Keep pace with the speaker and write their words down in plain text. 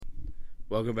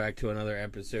Welcome back to another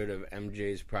episode of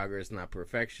MJ's Progress Not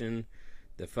Perfection,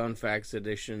 the Fun Facts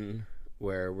edition,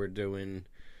 where we're doing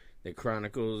the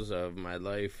chronicles of my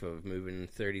life of moving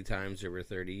 30 times over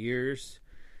 30 years.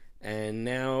 And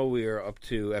now we are up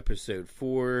to episode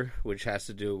 4, which has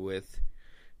to do with,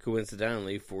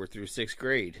 coincidentally, 4th through 6th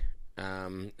grade.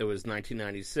 It was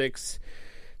 1996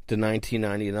 to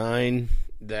 1999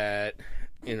 that,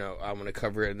 I'm going to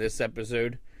cover in this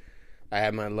episode. I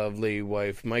have my lovely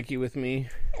wife, Mikey, with me.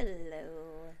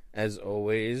 Hello. As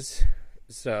always.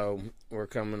 So, we're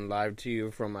coming live to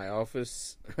you from my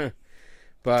office.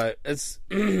 But let's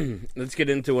get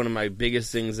into one of my biggest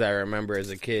things that I remember as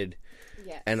a kid.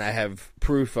 Yes. And I have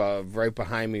proof of right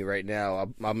behind me right now.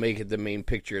 I'll make it the main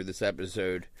picture of this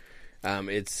episode.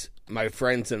 It's my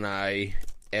friends and I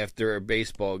after a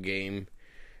baseball game.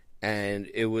 And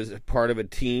it was a part of a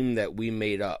team that we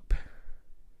made up.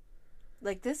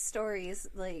 Like, this story is,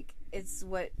 it's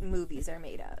what movies are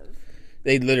made of.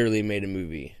 They literally made a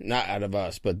movie. Not out of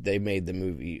us, but they made the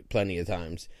movie plenty of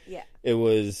times. Yeah. It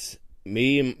was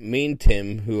me and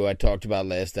Tim, who I talked about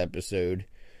last episode.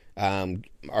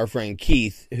 Our friend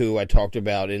Keith, who I talked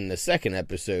about in the second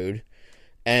episode.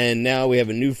 And now we have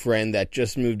a new friend that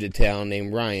just moved to town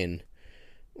named Ryan.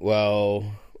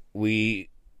 Well,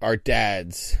 our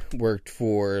dads worked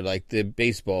for, the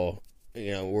baseball,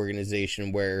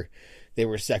 organization where they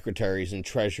were secretaries and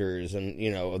treasurers and,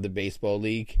 of the baseball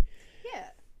league. Yeah.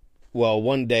 Well,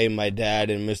 one day my dad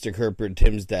and Mr. Kirkford,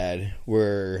 Tim's dad,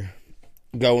 were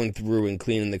going through and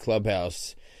cleaning the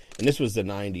clubhouse. And this was the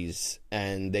 90s.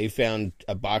 And they found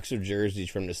a box of jerseys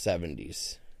from the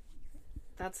 70s.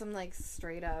 That's some,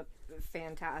 straight up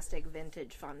fantastic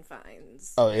vintage fun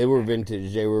finds. Oh, they were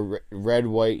vintage. They were red,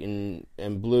 white, and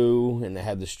blue. And they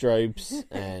had the stripes.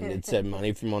 And it said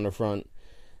money from on the front.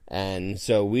 And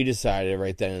so we decided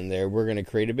right then and there, we're going to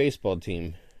create a baseball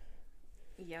team.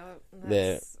 Yep.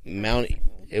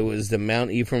 It was the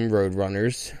Mount Ephraim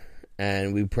Roadrunners,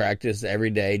 and we practiced every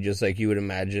day, just like you would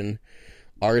imagine.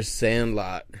 Our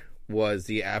sandlot was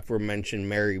the aforementioned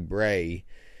Mary Bray,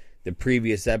 the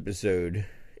previous episode,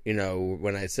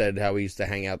 when I said how we used to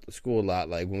hang out at the school a lot,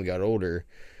 when we got older.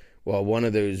 Well, one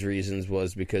of those reasons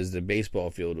was because the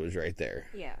baseball field was right there.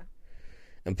 Yeah.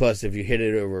 And plus, if you hit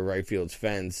it over right field's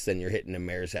fence, then you're hitting the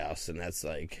mayor's house, and that's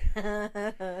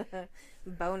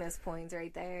bonus points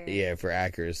right there. Yeah, for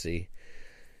accuracy.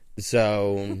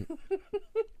 So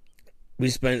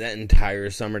we spent that entire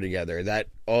summer together. That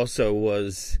also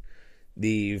was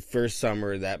the first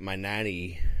summer that my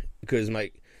nanny, because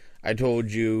I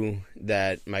told you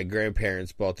that my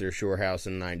grandparents bought their shore house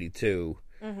in 92.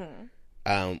 Mm-hmm.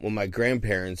 My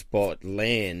grandparents bought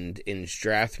land in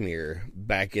Strathmere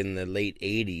back in the late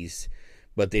 80s,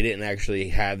 but they didn't actually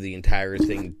have the entire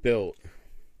thing built.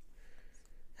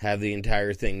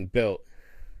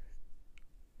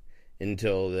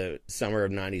 Until the summer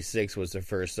of 96 was the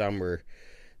first summer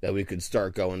that we could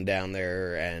start going down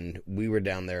there, and we were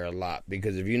down there a lot.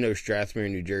 Because if you know Strathmere,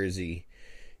 New Jersey,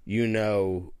 you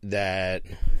know that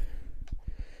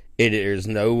there's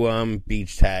no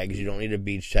beach tags. You don't need a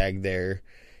beach tag there.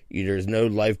 There's no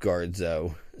lifeguards,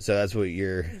 though. So that's what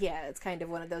you're... Yeah, it's kind of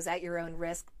one of those at-your-own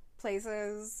risk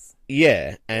places.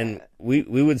 Yeah, and we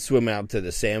would swim out to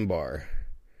the sandbar.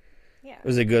 Yeah. It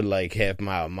was a good, half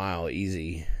mile,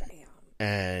 easy. Damn.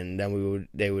 And then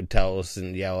they would tell us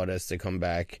and yell at us to come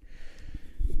back.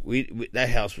 That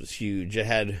house was huge. It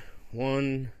had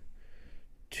 1,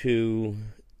 2,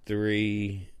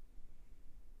 3...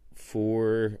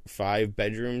 4, 5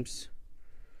 bedrooms,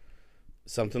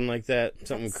 something like that.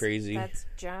 Crazy. That's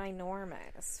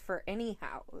ginormous for any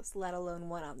house, let alone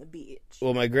one on the beach.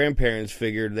 Well, my grandparents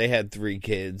figured they had 3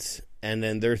 kids, and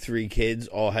then their 3 kids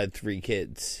all had 3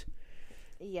 kids.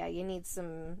 Yeah, you need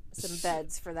some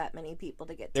beds for that many people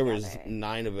to get there together. There was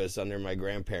 9 of us under my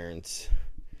grandparents.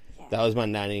 Yeah. That was my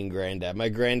nanny and granddad. My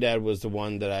granddad was the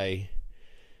one that I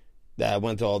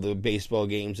went to all the baseball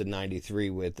games in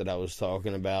 93 with that I was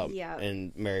talking about. Yep.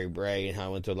 And Mary Bray, and how I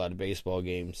went to a lot of baseball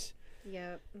games.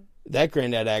 Yep. That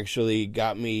granddad actually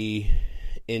got me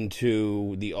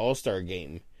into the All-Star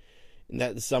game. In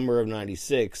that summer of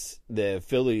 96, the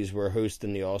Phillies were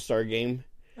hosting the All-Star game.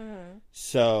 Mm-hmm.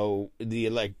 So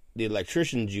the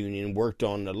electricians union worked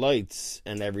on the lights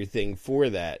and everything for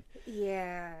that.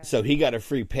 Yeah. So he got a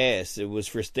free pass. It was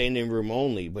for standing room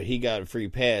only, but he got a free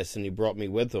pass, and he brought me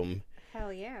with him.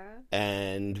 Hell yeah.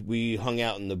 And we hung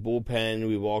out in the bullpen.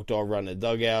 We walked all around the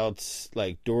dugouts,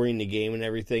 during the game and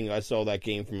everything. I saw that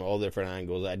game from all different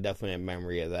angles. I definitely have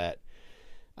memory of that.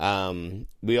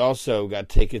 We also got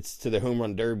tickets to the Home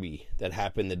Run Derby that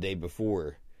happened the day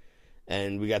before.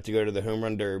 and we got to go to the home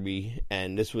run derby,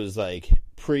 and this was like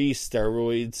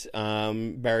pre-steroids.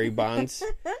 Barry Bonds.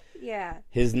 Yeah.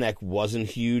 His neck wasn't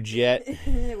huge yet.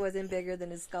 It wasn't bigger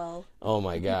than his skull. Oh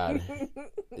my God.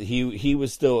 He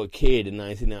was still a kid in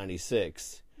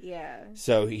 1996. Yeah.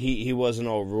 So he wasn't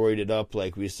all roided up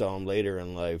like we saw him later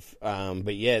in life.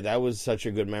 But yeah, that was such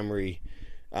a good memory.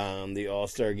 The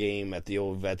All-Star game at the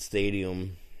old Vet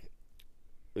Stadium.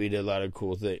 We did a lot of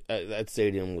cool things. That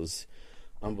stadium was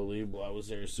unbelievable. I was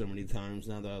there so many times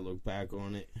now that I look back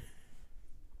on it.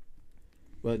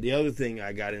 But the other thing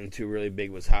I got into really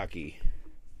big was hockey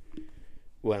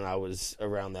when I was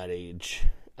around that age.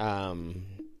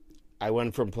 I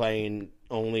went from playing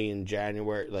only in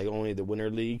January, like only the Winter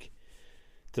League,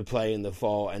 to play in the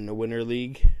Fall and the Winter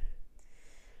League.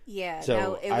 Yeah,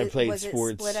 so I played was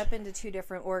sports. It split up into two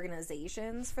different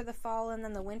organizations for the Fall and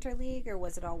then the Winter League, or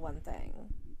was it all one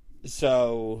thing?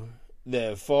 So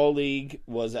the Fall League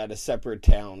was at a separate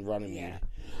town, Runnymede.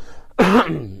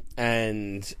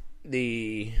 And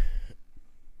the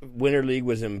Winter League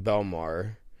was in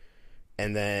Belmar.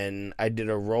 And then I did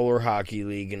a roller hockey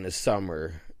league in the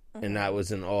summer, and that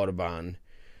was in Audubon.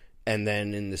 And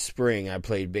then in the spring, I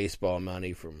played baseball in Mount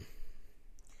Ephraim.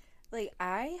 Like,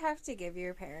 I have to give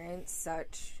your parents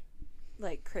such,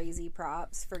 like, crazy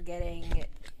props for getting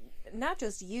not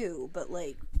just you, but,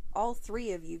 like, all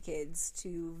three of you kids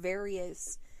to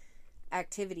various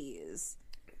activities.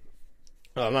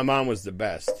 My mom was the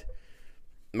best.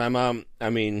 My mom, I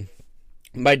mean,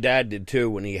 my dad did too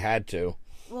when he had to.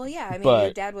 Well, yeah, I mean,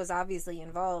 your dad was obviously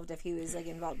involved if he was, like,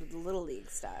 involved with the Little League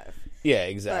stuff. Yeah,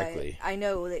 exactly. But I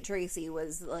know that Tracy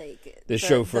was, like... The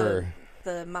chauffeur.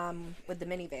 The mom with the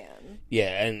minivan.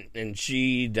 Yeah, and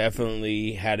she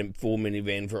definitely had a full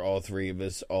minivan for all three of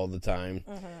us all the time.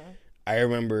 I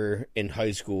remember in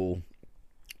high school,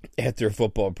 after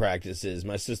football practices,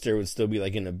 my sister would still be,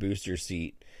 like, in a booster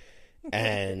seat.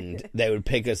 And they would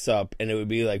pick us up, and it would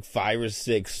be like 5 or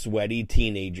 6 sweaty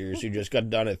teenagers who just got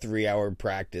done a 3-hour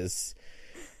practice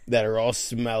that are all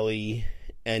smelly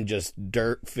and just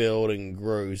dirt-filled and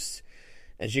gross.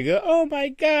 And she'd go, "Oh my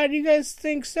God, you guys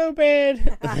stink so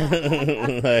bad."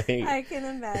 Like, I can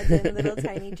imagine little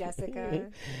tiny Jessica.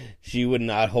 She would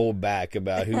not hold back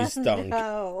about who stunk.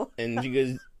 No.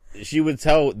 And she would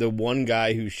tell the one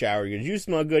guy who showered, "You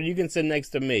smell good, you can sit next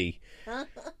to me."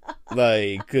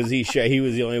 Like, because he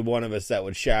was the only one of us that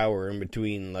would shower in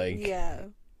between, like. Yeah.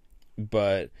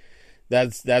 But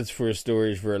that's for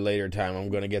stories for a later time. I'm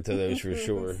going to get to those for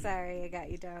sure. Sorry, I got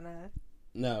you down a...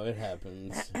 No, it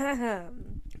happens.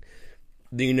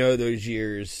 Do you know those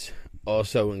years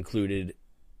also included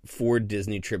 4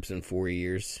 Disney trips in 4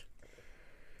 years?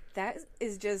 That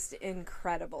is just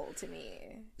incredible to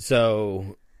me.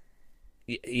 So,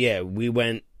 yeah, we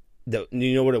went...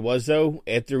 You know what it was, though?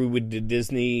 After we did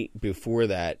Disney before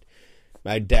that,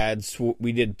 my dad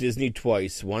we did Disney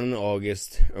twice, one in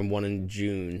August and one in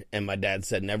June, and my dad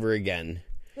said, "Never again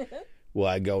will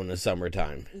I go in the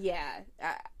summertime." Yeah.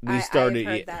 I've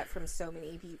heard that from so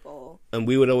many people. And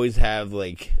we would always have,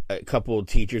 like, a couple of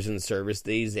teachers in service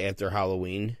days after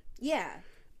Halloween. Yeah.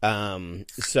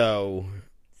 So...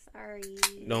 Sorry.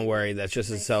 Don't worry, that's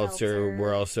just a seltzer.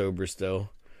 We're all sober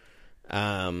still.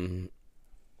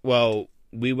 Well,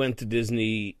 we went to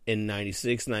Disney in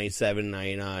 96, 97,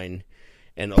 99,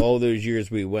 and all those years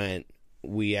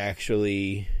we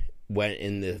actually went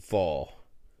in the fall.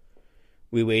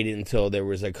 We waited until there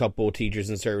was a couple teachers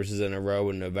and services in a row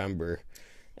in November,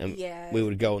 and we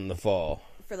would go in the fall.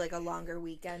 For like a longer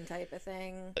weekend type of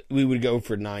thing? We would go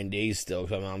for 9 days still,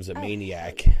 because my mom's a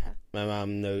maniac. Yeah. My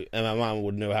mom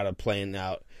would know how to plan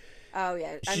out. Oh,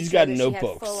 yeah. She's got notebooks. She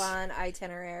had full-on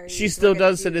itineraries. She still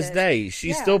does to this day.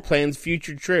 She still plans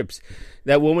future trips.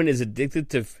 That woman is addicted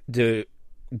to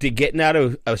getting out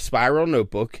of a spiral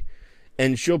notebook,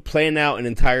 and she'll plan out an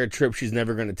entire trip she's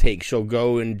never going to take. She'll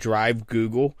go and drive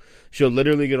Google. She'll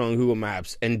literally get on Google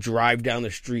Maps and drive down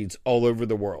the streets all over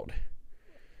the world.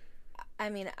 I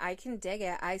mean, I can dig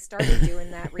it. I started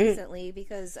doing that recently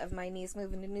because of my niece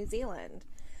moving to New Zealand.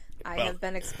 I have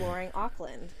been exploring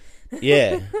Auckland.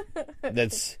 Yeah,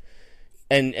 that's,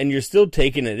 and you're still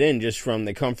taking it in just from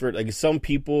the comfort. Like, some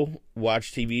people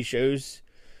watch TV shows.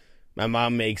 My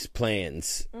mom makes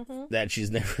plans that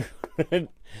she's never.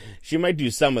 She might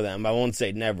do some of them. I won't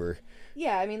say never.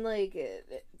 Yeah, I mean, like,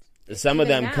 some of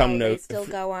them come. They still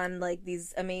go on like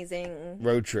these amazing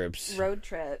road trips,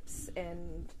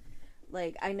 and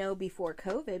like I know before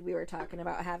COVID, we were talking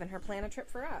about having her plan a trip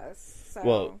for us. So.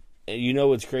 Well. You know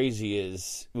what's crazy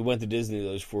is we went to Disney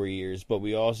those 4 years, but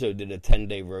we also did a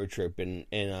 10-day road trip in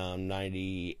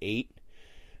 98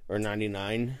 or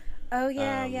 99. Oh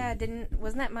yeah, yeah.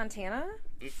 Wasn't that Montana?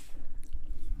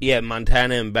 Yeah,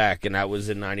 Montana and back, and that was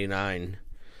in 99.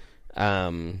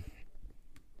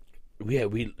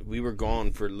 We were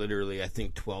gone for literally, I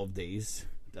think, 12 days,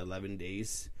 11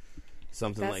 days,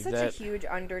 something like that. That's such a huge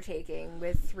undertaking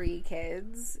with 3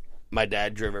 kids. My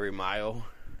dad drove every mile.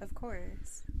 Of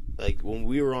course. Like, when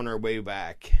we were on our way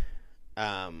back,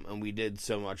 and we did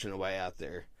so much on the way out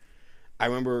there, I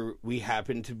remember we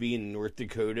happened to be in North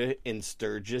Dakota in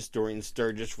Sturgis during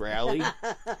Sturgis Rally,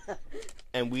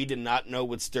 and we did not know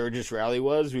what Sturgis Rally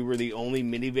was. We were the only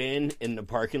minivan in the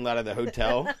parking lot of the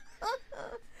hotel.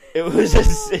 It was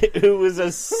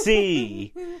a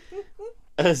sea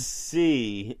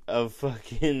of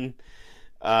fucking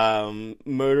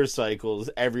motorcycles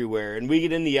everywhere, and we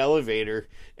get in the elevator,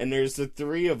 and there's the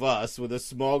 3 of us with a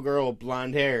small girl with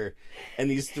blonde hair, and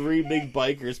these 3 big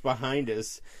bikers behind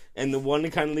us. And the one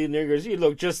that kind of leading there goes, "You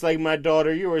look just like my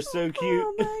daughter. You are so cute."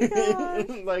 Oh my gosh.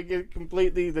 Like, it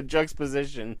completely the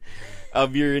juxtaposition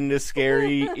of you're not in this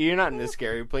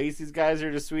scary place. These guys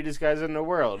are the sweetest guys in the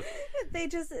world.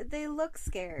 They look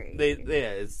scary.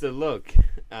 It's the look.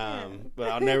 But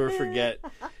I'll never forget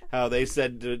how they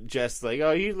said to Jess, like,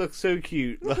 "Oh, you look so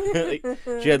cute." Like,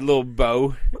 she had a little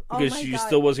bow because she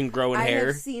still wasn't growing hair. I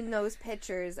have seen those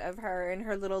pictures of her in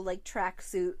her little, like,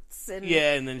 tracksuits and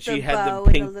and then she had the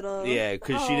pink.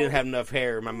 Because she didn't have enough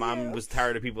hair. My mom was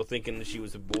tired of people thinking that she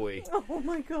was a boy. Oh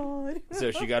my god! So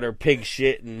she got her pig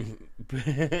shit and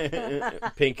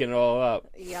pinking it all up.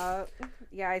 Yeah.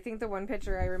 I think the one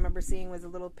picture I remember seeing was a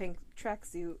little pink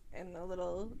tracksuit and a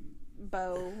little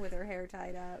bow with her hair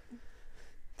tied up.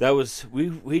 That was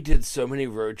we did so many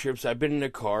road trips. I've been in the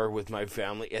car with my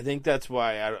family. I think that's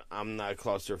why I'm not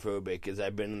claustrophobic, because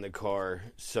I've been in the car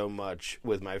so much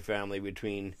with my family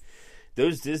between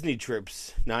those Disney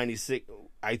trips. 96.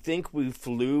 I think we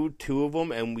flew 2 of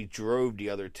them and we drove the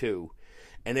other 2.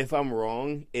 And if I'm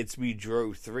wrong, we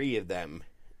drove 3 of them.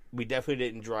 We definitely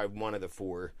didn't drive 1 of the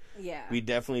 4. Yeah. We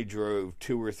definitely drove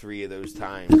 2 or 3 of those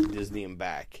times, Disney and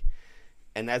back.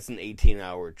 And that's an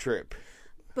 18-hour trip.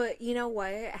 But you know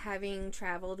what? Having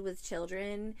traveled with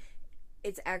children,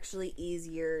 it's actually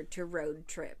easier to road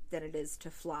trip than it is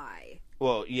to fly.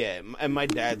 Well, yeah. And my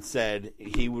dad said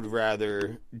he would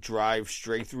rather drive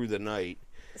straight through the night.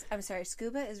 I'm sorry,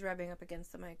 Scuba is rubbing up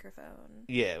against the microphone.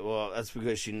 Yeah, well, that's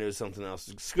because she knows something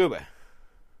else. Scuba.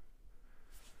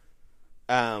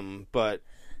 But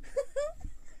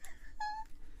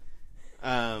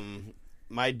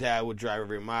my dad would drive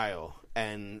every mile,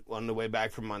 and on the way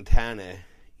back from Montana,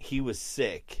 he was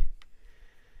sick,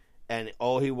 and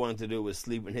all he wanted to do was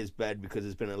sleep in his bed because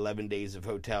it's been 11 days of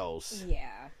hotels.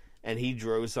 Yeah. And he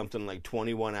drove something like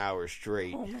 21 hours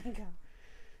straight. Oh my god.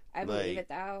 I believe it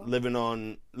though. Living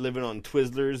on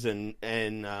Twizzlers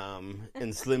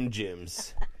and Slim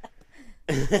Jims.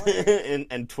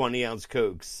 and 20-ounce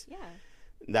Cokes. Yeah.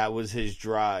 That was his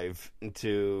drive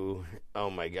to, oh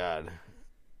my god,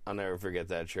 I'll never forget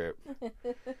that trip.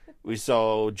 We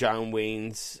saw John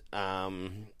Wayne's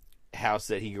house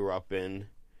that he grew up in.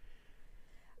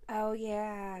 Oh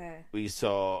yeah. We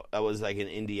saw, that was like in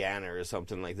Indiana or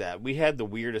something like that. We had the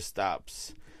weirdest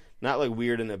stops. Not like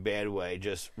weird in a bad way,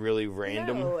 just really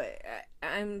random. No,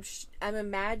 I'm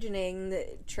imagining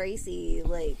that Tracy,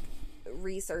 like,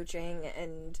 researching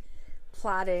and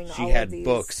plotting she all had of these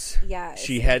books. Yeah,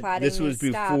 she had, this was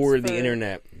before the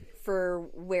internet. For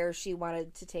where she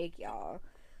wanted to take y'all.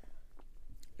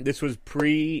 This was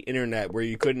pre-internet where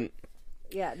you couldn't.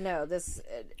 Yeah, no,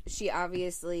 she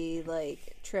obviously,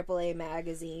 like, AAA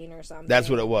magazine or something. That's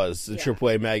what it was, the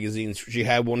AAA magazines. She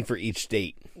had one for each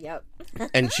state. Yep.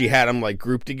 And she had them, like,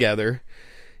 grouped together,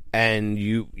 and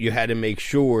you had to make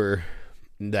sure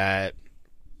that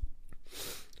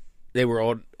they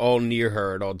were all near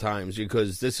her at all times,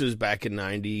 because this was back in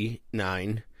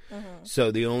 99. Mm-hmm.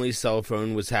 So the only cell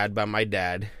phone was had by my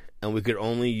dad, and we could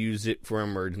only use it for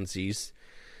emergencies.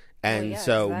 And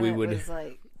so we would...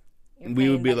 we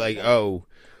would be like, oh,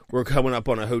 we're coming up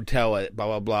on a hotel at blah,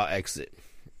 blah, blah exit.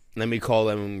 Let me call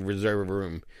them and reserve a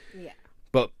room. Yeah.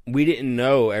 But we didn't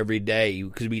know every day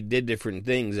because we did different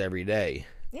things every day.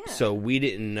 Yeah. So we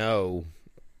didn't know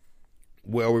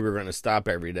where we were going to stop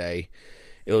every day.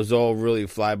 It was all really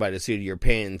fly by the seat of your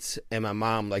pants. And my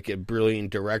mom, like a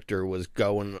brilliant director, was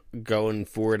going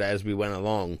for it as we went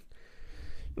along.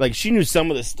 Like, she knew some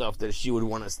of the stuff that she would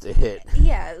want us to hit.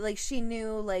 Yeah, like, she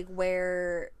knew, like,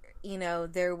 where... you know,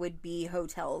 there would be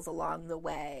hotels along the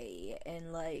way,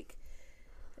 and, like...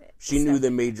 She knew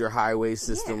the major highway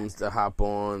systems to hop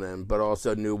on, but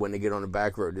also knew when to get on a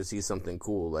back road to see something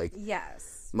cool. Like,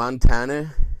 yes.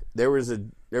 Montana, there was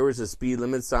a speed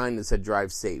limit sign that said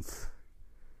drive safe.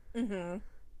 Mm-hmm. And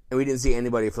we didn't see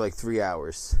anybody for, like, 3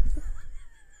 hours.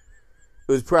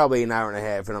 was probably an hour and a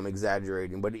half, and I'm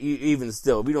exaggerating. But even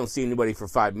still, if we don't see anybody for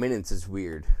 5 minutes, it's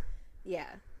weird. Yeah.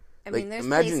 I Like, mean, there's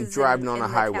imagine places driving on in a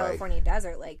the highway. California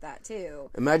desert like that,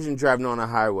 too. Imagine driving on a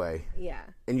highway, Yeah.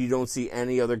 and you don't see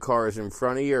any other cars in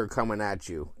front of you or coming at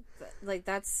you. Like,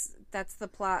 that's the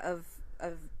plot of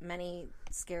many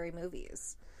scary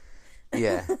movies.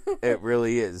 Yeah, it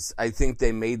really is. I think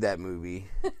they made that movie.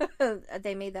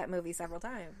 They made that movie several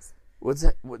times. What's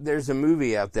that? There's a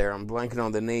movie out there. I'm blanking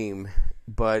on the name,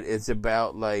 but it's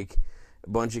about like a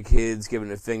bunch of kids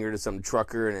giving a finger to some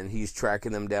trucker, and then he's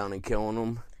tracking them down and killing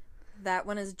them. That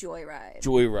one is Joyride.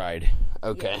 Joyride.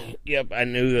 Okay. Yeah. Yep. I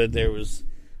knew that there was.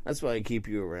 That's why I keep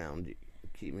you around. You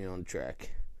keep me on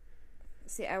track.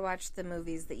 See, I watched the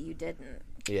movies that you didn't.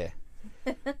 Yeah.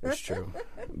 That's true.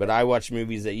 But I watched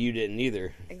movies that you didn't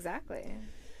either. Exactly.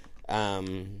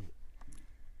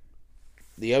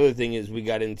 The other thing is we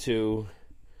got into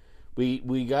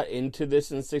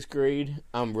this in 6th grade.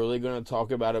 I'm really going to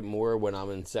talk about it more when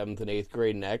I'm in 7th and 8th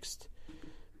grade next.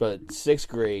 But 6th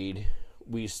grade,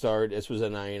 this was a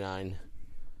 99.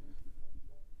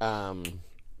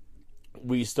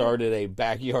 We started a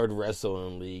backyard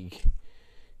wrestling league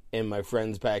in my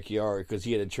friend's backyard because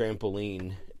he had a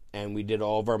trampoline, and we did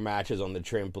all of our matches on the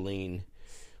trampoline.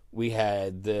 We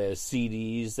had the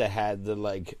CDs that had the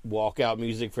like walkout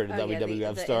music for the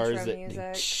WWF the stars.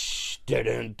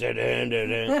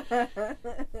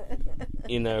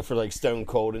 You know, for like Stone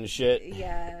Cold and shit.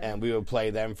 Yeah. And we would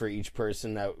play them for each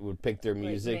person that would pick their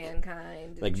music. Like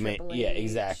Mankind. Like Triple H. Yeah,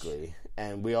 exactly.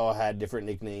 And we all had different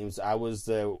nicknames. I was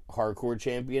the hardcore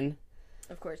champion.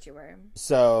 Of course you were.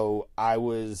 So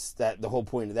the whole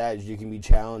point of that is you can be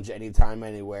challenged anytime,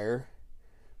 anywhere,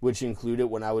 which included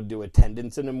when I would do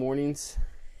attendance in the mornings.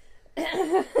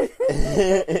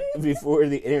 Before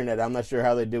the internet, I'm not sure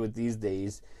how they do it these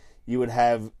days. You would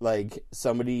have like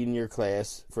somebody in your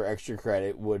class for extra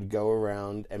credit would go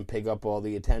around and pick up all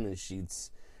the attendance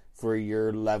sheets for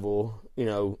your level, you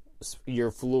know,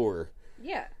 your floor.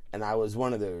 Yeah. And I was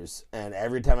one of those. And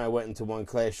every time I went into one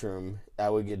classroom, I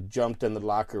would get jumped in the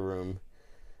locker room.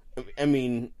 I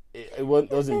mean, it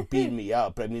wasn't beating me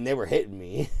up. I mean, they were hitting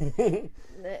me.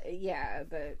 Yeah,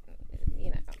 but,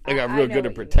 you know. I got real good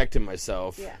at protecting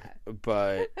myself. Yeah.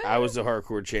 But I was a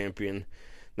hardcore champion.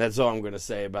 That's all I'm going to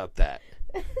say about that.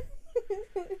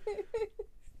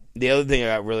 The other thing I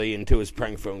got really into is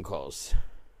prank phone calls.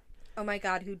 Oh my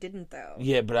God, who didn't though?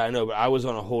 Yeah, but I know. But I was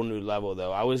on a whole new level,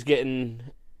 though. I would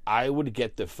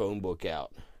get the phone book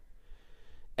out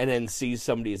and then see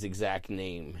somebody's exact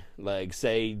name. Like,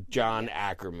 say, John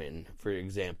Ackerman, for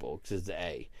example, because it's the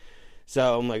A.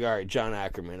 So I'm like, all right, John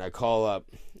Ackerman. I call up,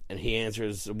 and he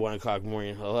answers at 1 o'clock in the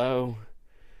morning, hello?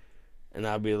 And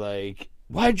I'll be like,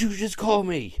 why'd you just call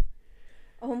me?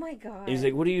 Oh, my God. He's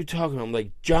like, what are you talking about? I'm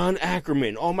like, John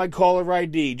Ackerman, on my caller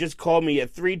ID. Just called me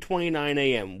at 3:29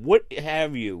 a.m. What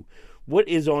have you? What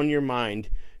is on your mind?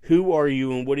 Who are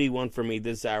you, and what do you want from me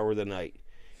this hour of the night?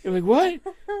 You're like, what?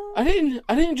 I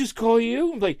didn't just call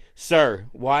you. I'm like, sir,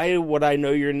 why would I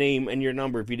know your name and your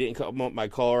number if you didn't come up my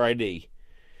caller ID?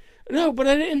 No, but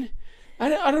I didn't.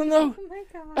 I don't know. Oh my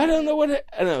God. I don't know what.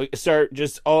 I know, sir.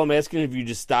 Just all I'm asking, if you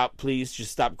just stop, please,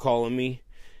 just stop calling me.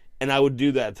 And I would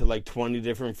do that to like 20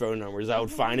 different phone numbers. I would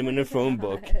find them in the phone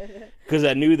book because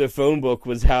I knew the phone book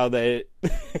was how they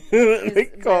the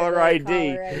caller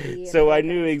ID. So I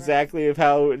knew exactly of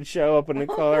how it would show up in the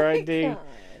caller ID. God.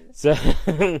 So,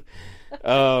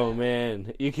 oh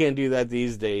man, you can't do that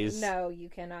these days. No, you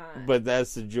cannot. But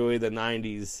that's the joy of the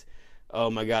 90s. Oh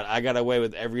my God, I got away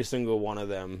with every single one of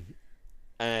them.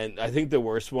 And I think the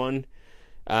worst one,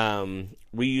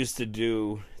 we used to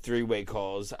do three-way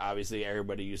calls. Obviously,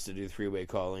 everybody used to do three-way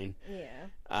calling.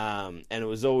 Yeah. And it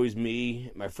was always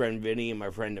me, my friend Vinny, and my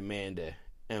friend Amanda.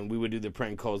 And we would do the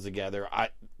prank calls together.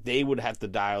 They would have to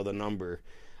dial the number.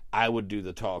 I would do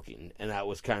the talking. And that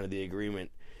was kind of the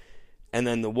agreement. And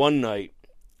then the one night,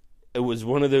 it was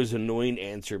one of those annoying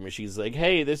answer machines. Like,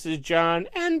 hey, this is John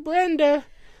and Brenda.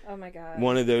 Oh, my God.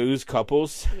 One of those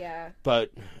couples. Yeah.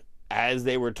 But as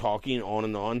they were talking on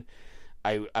and on,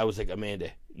 I was like,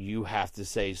 Amanda, you have to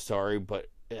say sorry, but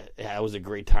that was a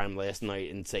great time last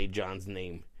night, and say John's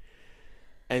name.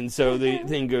 And so the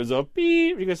thing goes up,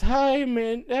 beep. He goes, hi,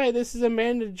 Amanda. Hey, this is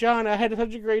Amanda John. I had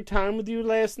such a great time with you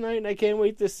last night, and I can't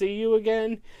wait to see you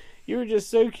again. You were just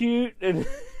so cute. And,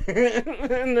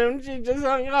 and then she just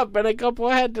hung up, and a couple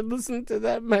had to listen to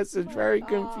that message very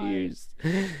confused.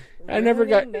 I never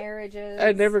got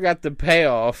the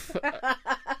payoff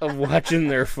of watching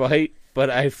their fight, but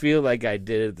I feel like I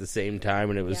did at the same time,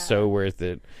 and it was so worth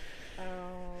it.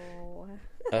 Oh.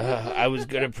 I was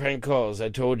good at prank calls. I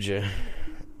told you.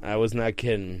 I was not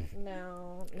kidding.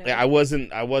 No, No. I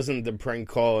wasn't the prank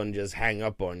call and just hang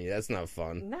up on you. That's not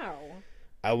fun. No.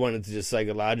 I wanted to just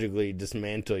psychologically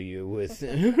dismantle you with,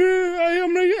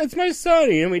 it's my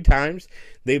son. You know how many times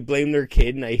they blame their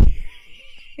kid and I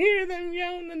hear them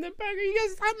yelling in the back, you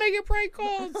guys stop making prank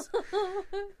calls.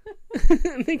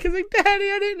 And they like,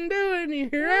 Daddy, I didn't do it. And you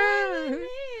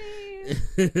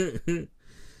hear,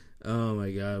 oh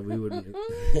my God, we wouldn't.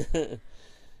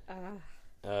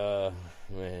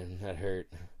 Man, that hurt.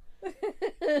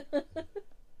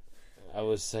 I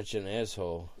was such an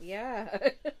asshole. Yeah.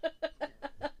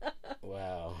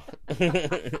 Wow.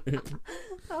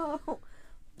 Oh.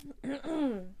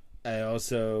 I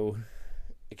also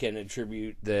can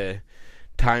attribute the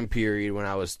time period when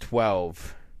I was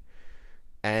 12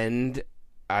 and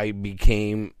I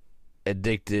became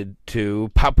addicted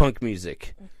to pop punk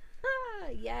music.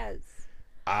 Yes.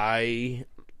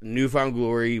 Newfound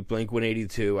Glory,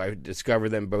 Blink-182, I discovered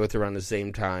them both around the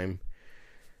same time.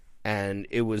 And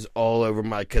it was all over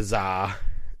my Kazaa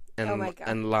and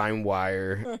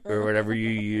LimeWire or whatever you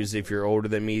use. If you're older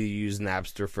than me, you use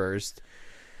Napster first.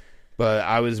 But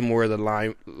I was more the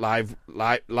LimeWire.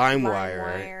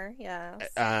 LimeWire, yes.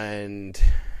 And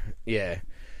yeah.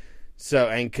 So,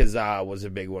 and Kazaa was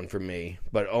a big one for me.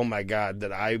 But oh my God,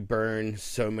 did I burn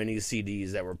so many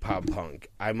CDs that were pop punk.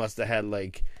 I must have had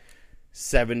like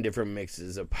 7 different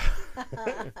mixes of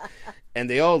and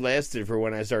they all lasted for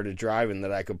when I started driving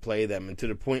that I could play them, and to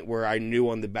the point where I knew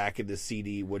on the back of the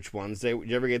CD which ones they were. Did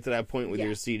you ever get to that point with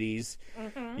your CDs?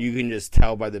 Mm-hmm. You can just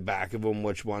tell by the back of them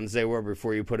which ones they were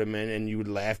before you put them in, and you would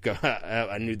laugh, go,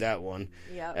 I knew that one.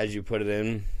 Yep. As you put it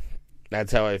in.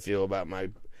 That's how I feel about my...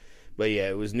 But yeah,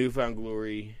 it was Newfound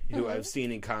Glory, who I've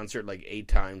seen in concert like 8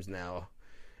 times now,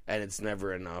 and it's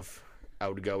never enough. I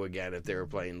would go again if they were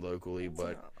playing locally,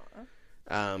 but...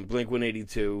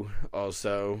 Blink-182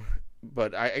 also,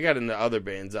 but I got into other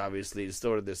bands, obviously,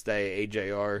 still to this day.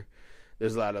 AJR,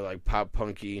 there's a lot of like pop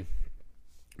punky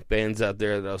bands out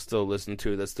there that I'll still listen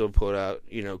to that still put out,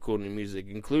 cool new music,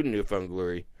 including Newfound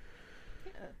Glory.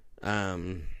 Yeah.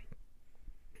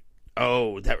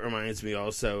 Oh, that reminds me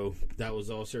also, that was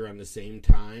also around the same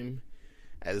time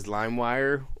as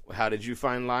LimeWire. How did you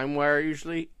find LimeWire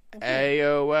usually?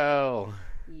 AOL.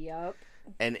 Yup.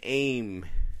 And AIM.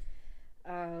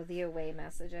 Oh, the away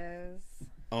messages.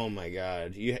 Oh my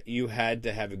God, you had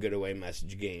to have a good away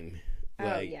message game.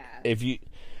 Like, yeah.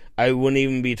 I wouldn't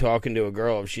even be talking to a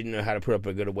girl if she didn't know how to put up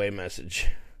a good away message.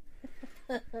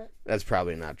 That's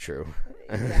probably not true.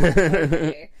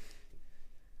 Yeah,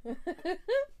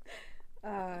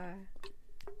 I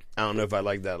don't know if I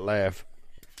like that laugh.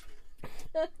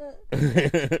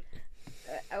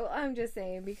 I'm just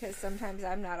saying because sometimes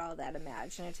I'm not all that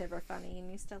imaginative or funny,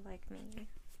 and you still like me.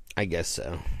 I guess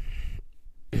so.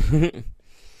 You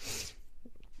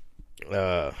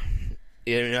know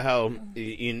how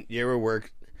you ever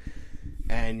work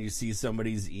and you see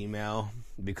somebody's email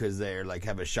because they're like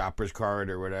have a shopper's card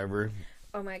or whatever?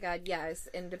 Oh my God, yes.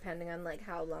 And depending on like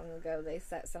how long ago they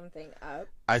set something up.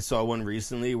 I saw one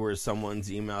recently where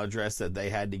someone's email address that they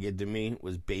had to get to me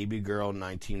was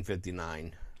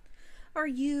babygirl1959. Are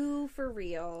you for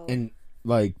real? And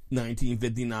like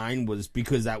 1959 was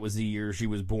because that was the year she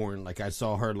was born. Like I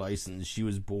saw her license. She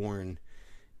was born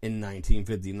in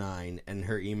 1959 and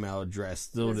her email address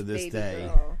still to this day.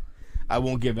 Girl. I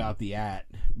won't give out the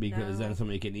because then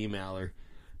somebody can email her.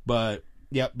 But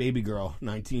yep, baby girl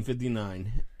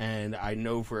 1959. And I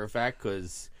know for a fact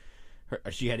because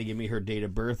she had to give me her date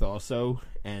of birth also,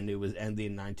 and it was ending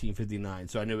in 1959.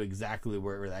 So I knew exactly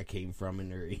where that came from in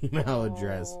her email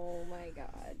address. Oh my God.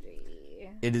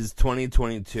 It is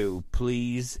 2022.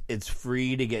 Please, it's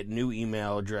free to get new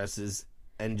email addresses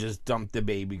and just dump the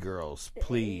baby girls.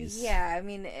 Please. Yeah, I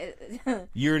mean...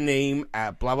 Your name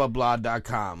at blah, blah,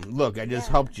 blah.com. Look, I just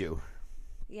helped you.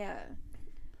 Yeah.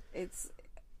 It's...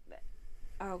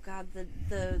 Oh, God,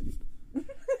 the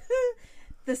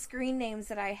the screen names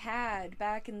that I had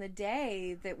back in the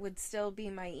day that would still be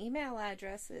my email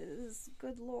addresses.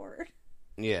 Good Lord.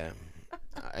 Yeah.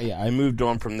 I moved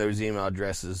on from those email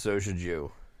addresses, so should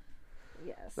you.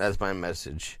 Yes. That's my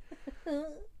message.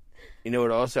 You know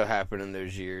what also happened in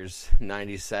those years?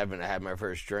 97, I had my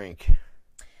first drink.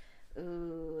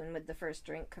 Ooh, and with the first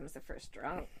drink comes the first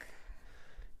drunk.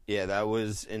 Yeah, that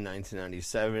was in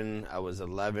 1997. I was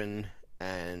 11,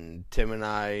 and Tim and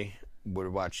I would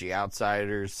watch The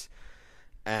Outsiders,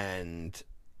 and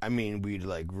I mean, we'd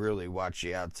like really watch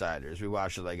The Outsiders. We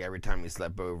watched it like every time we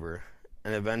slept over.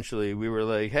 And eventually we were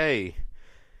like, hey,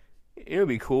 it would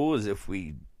be cool as if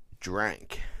we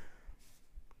drank.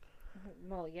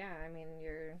 Well, yeah, I mean,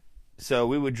 So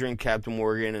we would drink Captain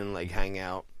Morgan and, like, hang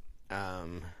out.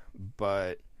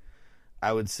 But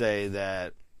I would say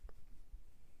that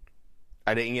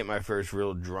I didn't get my first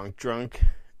real drunk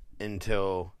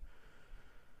until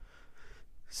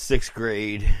 6th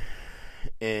grade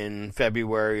in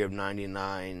February of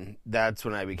 99. That's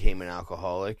when I became an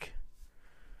alcoholic.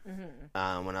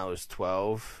 Mm-hmm. When I was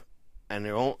 12. And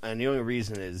the only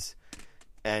reason is,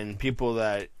 and people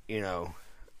that,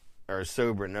 are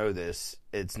sober know this,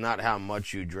 it's not how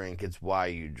much you drink, it's why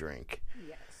you drink.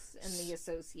 Yes, and the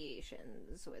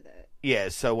associations with it. Yeah,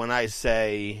 so when I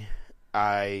say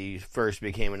I first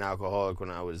became an alcoholic when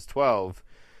I was 12,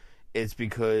 it's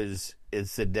because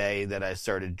it's the day that I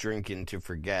started drinking to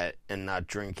forget and not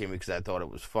drinking because I thought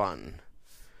it was fun.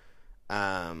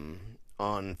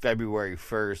 On February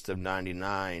 1st of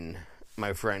 99,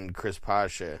 my friend Chris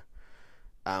Pasha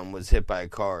was hit by a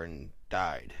car and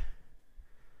died.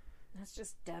 That's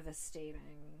just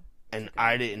devastating. And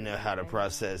I didn't know how to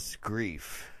process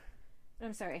grief.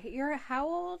 I'm sorry, you're how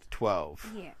old?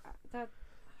 12. Yeah.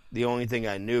 The only thing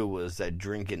I knew was that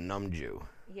drinking numbed you.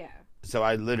 Yeah. So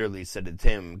I literally said to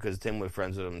Tim, because Tim was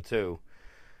friends with him too,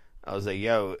 I was like,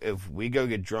 yo, if we go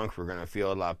get drunk, we're going to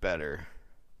feel a lot better.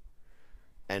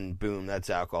 And boom, that's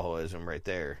alcoholism right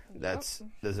there. Yep. That's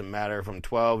doesn't matter if I'm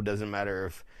 12, doesn't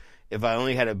matter if I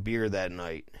only had a beer that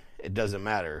night. It doesn't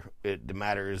matter. It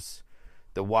matters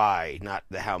the why, not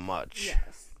the how much.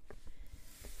 Yes.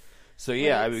 So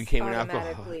yeah, I became an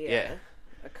alcoholic. Yeah.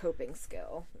 A coping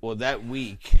skill. Well, that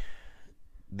week,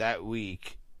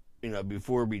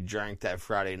 before we drank that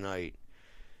Friday night,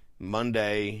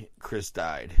 Monday, Chris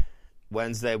died.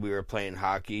 Wednesday, we were playing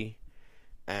hockey,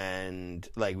 and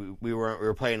we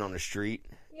were playing on the street.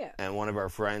 Yeah. And one of our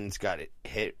friends got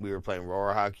hit. We were playing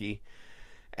roller hockey,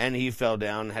 and he fell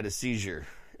down and had a seizure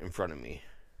in front of me.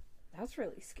 That's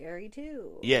really scary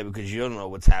too. Yeah, because you don't know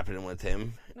what's happening with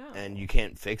him, and you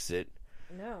can't fix it.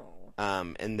 No.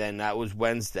 And then that was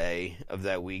Wednesday of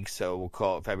that week, so we'll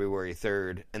call it February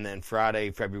 3rd. And then Friday,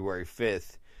 February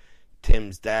 5th,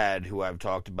 Tim's dad, who I've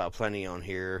talked about plenty on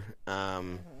here,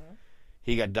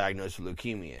 he got diagnosed with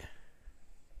leukemia.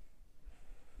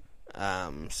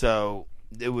 So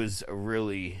it was a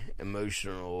really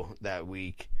emotional that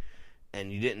week,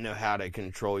 and you didn't know how to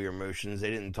control your emotions.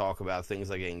 They didn't talk about things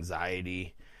like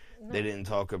anxiety. No. They didn't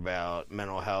talk about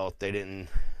mental health. They didn't...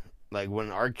 Like,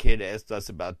 when our kid asked us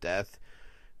about death,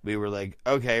 we were like,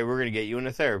 okay, we're going to get you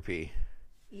into therapy.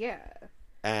 Yeah.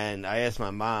 And I asked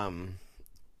my mom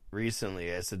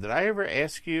recently, I said, did I ever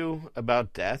ask you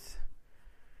about death?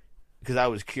 Because I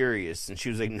was curious. And she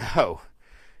was like, no,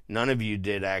 none of you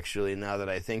did, actually, now that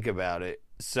I think about it.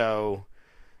 So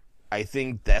I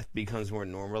think death becomes more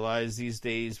normalized these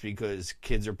days because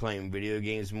kids are playing video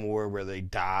games more where they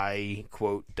die,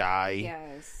 quote, die.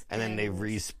 Yes. And then they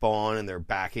respawn and they're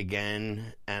back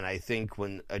again. And I think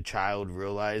when a child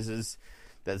realizes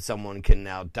that someone can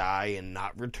now die and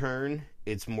not return,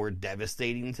 it's more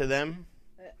devastating to them.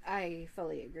 I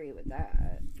fully agree with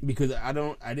that. Because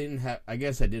I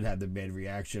guess I did have the bad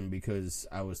reaction because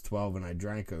I was 12 and I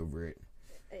drank over it.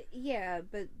 Yeah,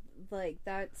 but,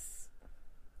 that's...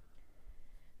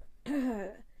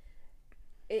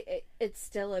 It's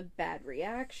still a bad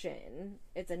reaction.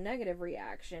 It's a negative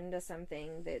reaction to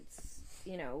something that's,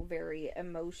 very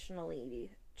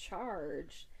emotionally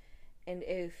charged. And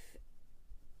if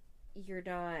you're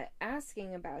not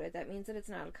asking about it, that means that it's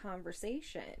not a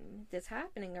conversation that's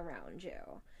happening around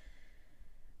you.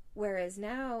 Whereas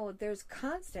now there's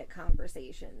constant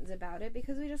conversations about it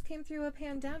because we just came through a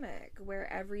pandemic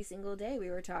where every single day we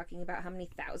were talking about how many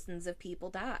thousands of people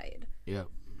died. Yep.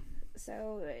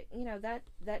 So,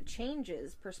 that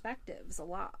changes perspectives a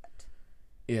lot.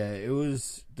 Yeah, it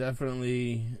was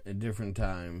definitely a different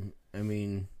time. I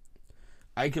mean,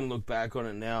 I can look back on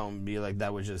it now and be like,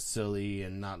 that was just silly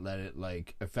and not let it,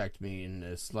 affect me in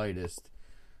the slightest.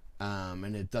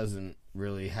 And it doesn't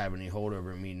really have any hold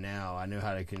over me now. I know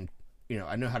how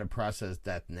to process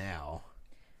death now.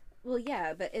 Well,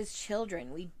 yeah, but as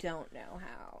children, we don't know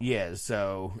how. Yeah,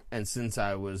 so, and since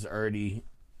I was already...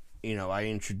 I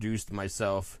introduced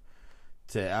myself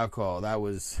to alcohol.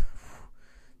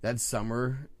 That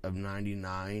summer of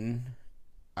 99.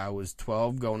 I was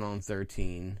 12 going on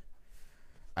 13.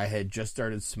 I had just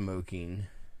started smoking.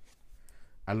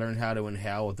 I learned how to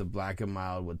inhale with the Black and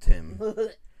Mild with Tim.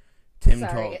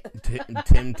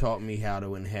 Tim taught me how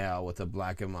to inhale with a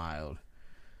Black and Mild.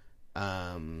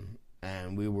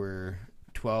 And we were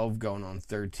 12 going on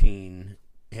 13.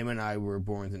 Him and I were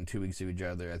born within 2 weeks of each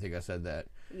other. I think I said that.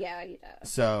 Yeah.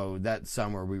 So that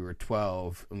summer we were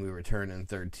 12 and we were turning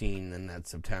 13 in that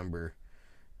September,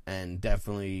 and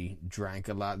definitely drank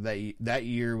a lot. That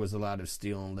year was a lot of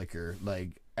stealing liquor.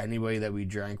 Like anybody that we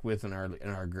drank with in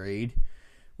our grade,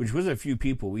 which was a few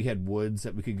people. We had woods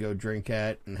that we could go drink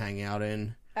at and hang out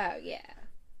in. Oh, yeah.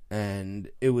 And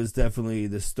it was definitely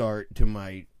the start to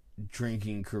my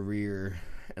drinking career.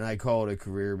 And I call it a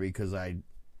career because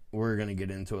we're going to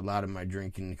get into a lot of my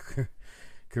drinking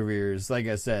careers. Like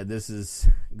I said, this is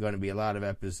going to be a lot of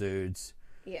episodes.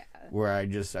 Yeah. Where I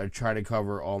try to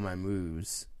cover all my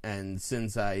moves. And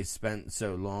since I spent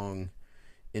so long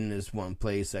in this one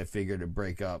place, I figured to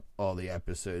break up all the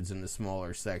episodes into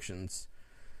smaller sections.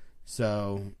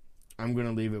 So I'm going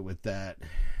to leave it with that,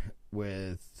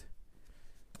 with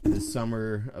the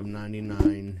summer of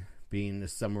 99 being the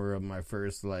summer of my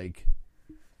first, like,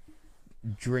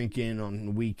 drinking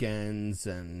on weekends,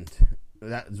 and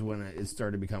that was when it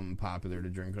started becoming popular to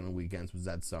drink on the weekends, was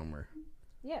that summer.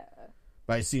 Yeah.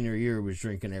 By senior year, it was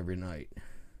drinking every night.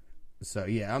 So,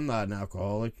 yeah, I'm not an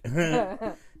alcoholic.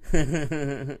 Well, I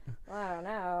don't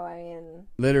know. I mean...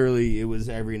 Literally, it was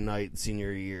every night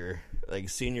senior year. Like,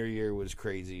 senior year was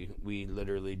crazy. We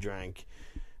literally drank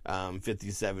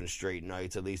 57 straight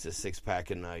nights, at least a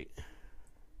 6-pack a night.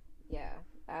 Yeah.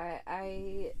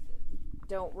 I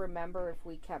don't remember if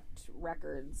we kept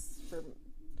records for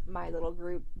my little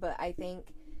group, but I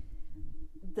think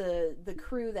the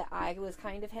crew that I was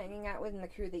kind of hanging out with and the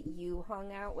crew that you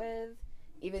hung out with,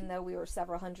 even though we were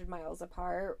several hundred miles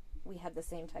apart, we had the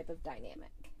same type of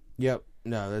dynamic. Yep.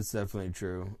 No, that's definitely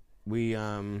true. We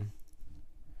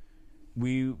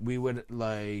would,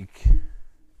 like...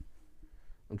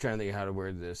 I'm trying to think of how to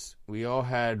word this. We all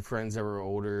had friends that were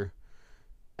older,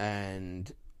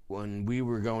 and when we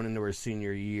were going into our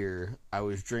senior year, I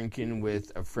was drinking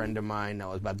with a friend of mine that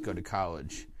was about to go to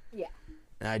college. Yeah.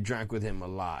 And I drank with him a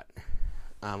lot.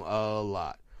 A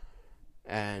lot.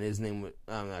 And his name was...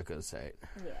 I'm not going to say it.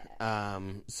 Yeah.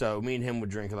 So me and him would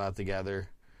drink a lot together,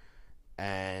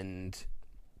 and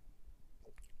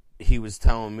he was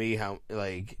telling me how,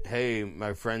 like, hey,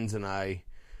 my friends and I...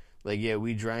 Like, yeah,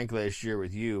 we drank last year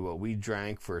with you, but we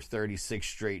drank for 36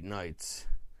 straight nights.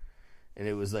 And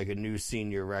it was like a new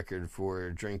senior record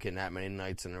for drinking that many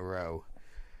nights in a row.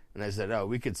 And I said, oh,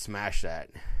 we could smash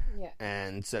that. Yeah.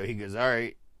 And so he goes, all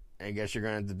right, I guess you're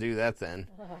going to have to do that then.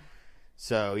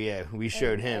 So, yeah, we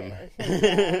showed him. I'm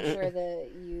sure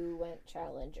that you went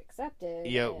challenge accepted.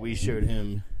 Yeah, we showed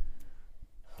him.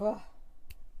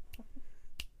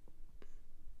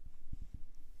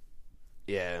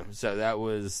 Yeah, so that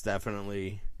was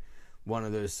definitely one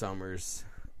of those summers.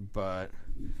 But,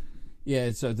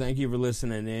 yeah, so thank you for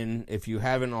listening in. If you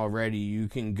haven't already, you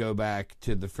can go back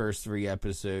to the first 3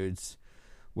 episodes,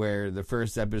 where the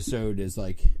first episode is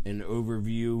like an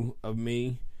overview of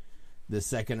me. The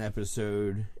second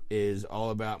episode is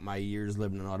all about my years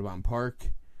living in Audubon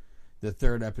Park. The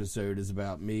third episode is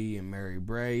about me and Mary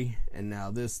Bray. And now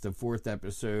the 4th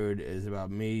episode, is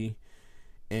about me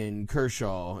in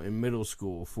Kershaw in middle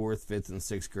school, 4th, 5th, and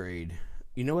 6th grade.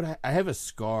 You know what? I have a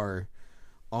scar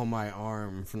on my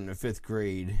arm from the 5th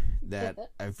grade that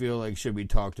I feel like should be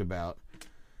talked about.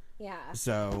 Yeah.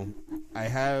 So, I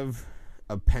have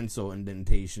a pencil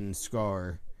indentation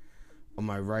scar on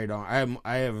my right arm.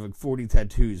 I have like 40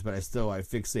 tattoos, but I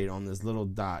fixate on this little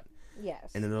dot.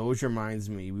 Yes. And it always reminds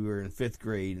me, we were in 5th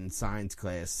grade in science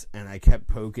class, and I kept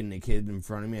poking the kid in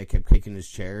front of me. I kept kicking his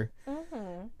chair.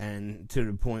 Mm-hmm. And to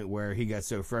the point where he got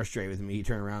so frustrated with me, he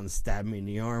turned around and stabbed me in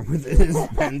the arm with his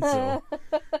pencil.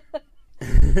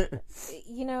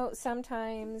 You know,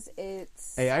 sometimes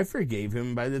it's... Hey, I forgave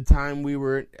him. By the time we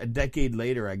were a decade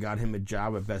later, I got him a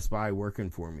job at Best Buy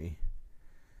working for me.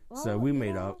 Well, so we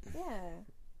made up. Yeah.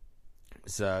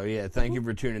 So, yeah, thank you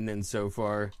for tuning in so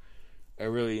far. I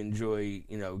really enjoy,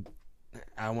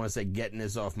 I don't want to say getting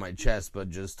this off my chest, but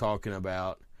just talking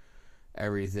about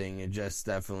everything. It just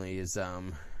definitely is,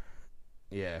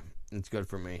 it's good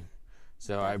for me.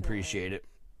 So I appreciate it.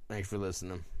 Thanks for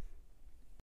listening.